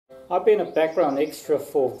I've been a background extra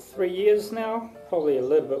for 3 years now, probably a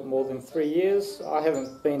little bit more than 3 years. I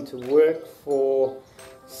haven't been to work for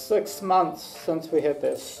 6 months since we had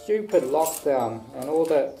that stupid lockdown and all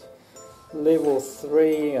that level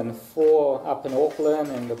 3 and 4 up in Auckland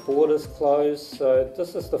and the borders closed. So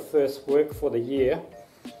this is the first work for the year.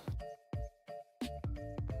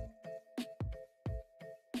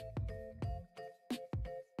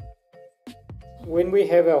 When we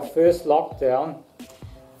have our first lockdown,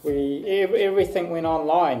 everything went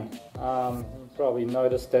online. You probably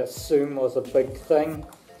noticed that Zoom was a big thing,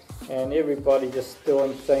 and everybody just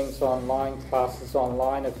doing things online, classes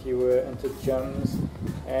online if you were into gyms,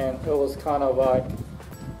 and it was kind of like,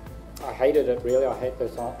 I hated it really. I hate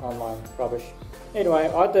this online rubbish. Anyway,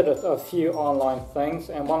 I did a few online things,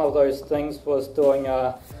 and one of those things was doing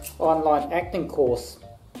an online acting course.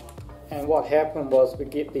 And what happened was we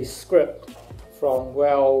get this script from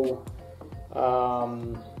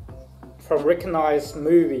from recognized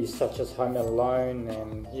movies such as Home Alone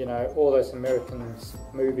and all those American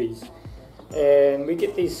movies, and we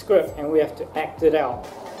get these script and we have to act it out.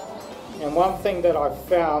 And one thing that I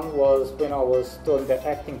found was when I was doing the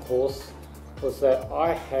acting course was that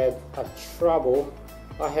I have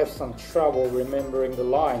some trouble remembering the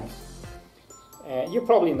lines. And you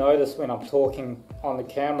probably notice when I'm talking on the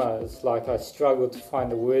camera, it's like I struggle to find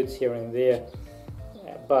the words here and there,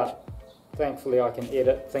 but thankfully I can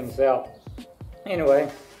edit things out. Anyway,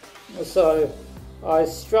 so I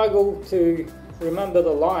struggle to remember the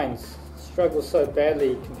lines, struggle so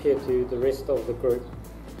badly compared to the rest of the group.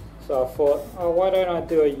 So I thought, oh, why don't I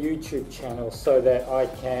do a YouTube channel so that I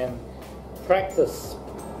can practice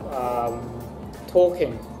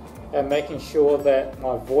talking and making sure that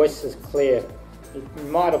my voice is clear. You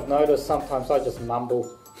might have noticed sometimes I just mumble.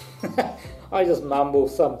 I just mumble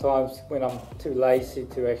sometimes when I'm too lazy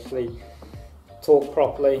to actually talk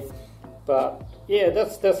properly. But yeah,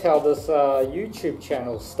 that's how this YouTube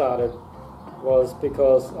channel started, was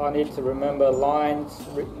because I need to remember lines,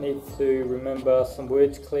 need to remember some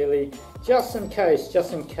words clearly, just in case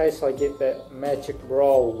I get that magic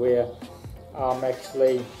role where I'm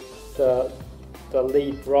actually the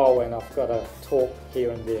lead role and I've got to talk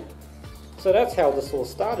here and there. So that's how this all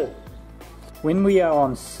started. When we are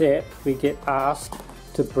on set, we get asked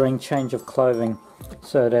to bring change of clothing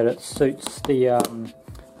so that it suits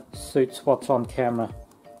what's on camera.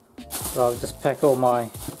 So I'll just pack all my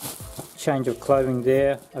change of clothing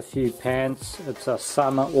there, a few pants, it's a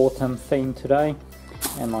summer autumn theme today,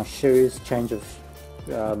 and my shoes, change of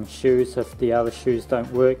shoes if the other shoes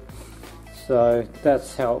don't work. So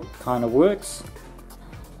that's how it kind of works.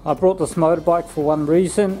 I brought this motorbike for one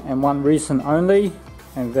reason and one reason only,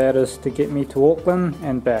 and that is to get me to Auckland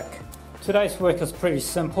and back. Today's work is pretty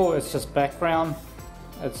simple, it's just background.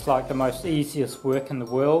 It's like the most easiest work in the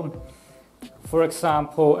world. For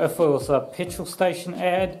example, if it was a petrol station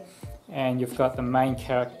ad and you've got the main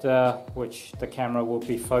character which the camera will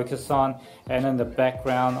be focused on, and in the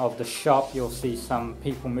background of the shop you'll see some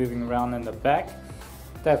people moving around in the back.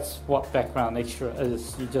 That's what background extra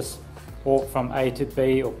is. You just walk from A to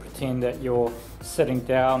B or pretend that you're sitting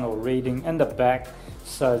down or reading in the back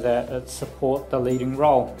so that it supports the leading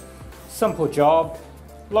role. Simple job,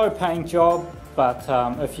 low paying job, but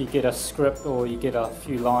if you get a script or you get a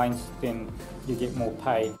few lines, then you get more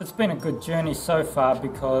pay. It's been a good journey so far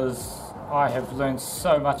because I have learned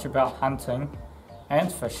so much about hunting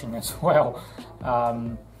and fishing as well.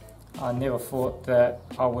 I never thought that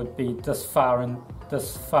I would be this far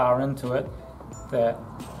into it, that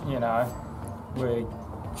we're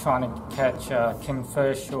trying to catch a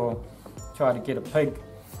kingfish or try to get a pig.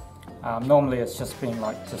 Normally it's just been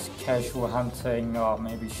like just casual hunting, or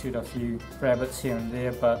maybe shoot a few rabbits here and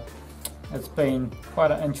there, but it's been quite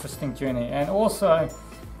an interesting journey. And also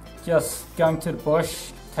just going to the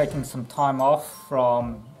bush, taking some time off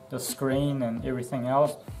from the screen and everything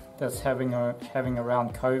else that's having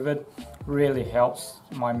around COVID really helps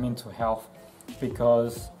my mental health,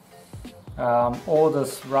 because all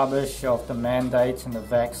this rubbish of the mandates and the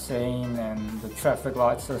vaccine and the traffic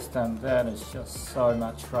light system, that is just so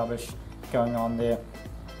much rubbish going on there.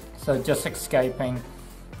 So just escaping,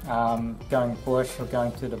 going bush or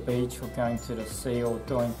going to the beach or going to the sea or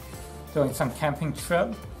doing some camping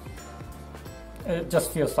trip, it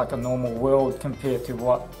just feels like a normal world compared to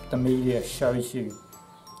what the media shows you.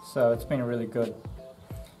 So it's been really good.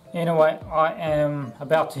 Anyway, I am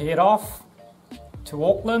about to head off to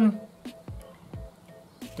Auckland,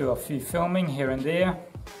 do a few filming here and there.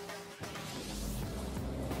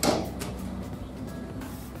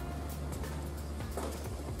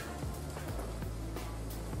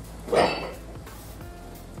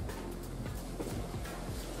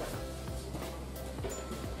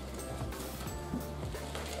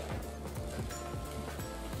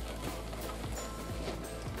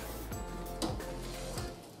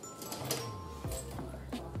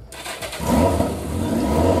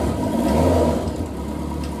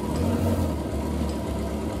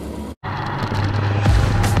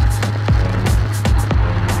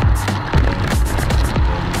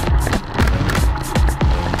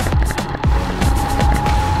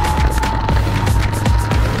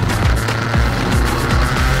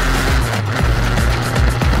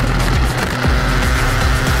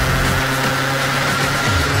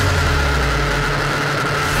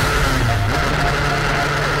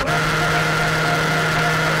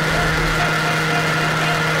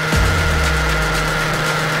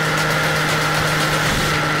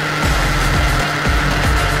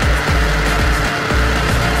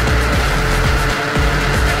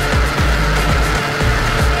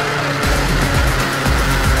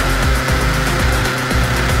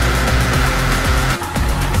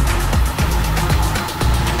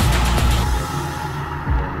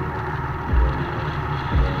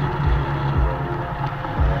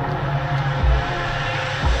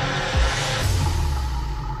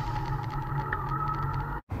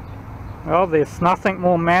 Well, there's nothing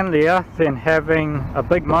more manlier than having a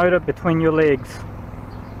big motor between your legs.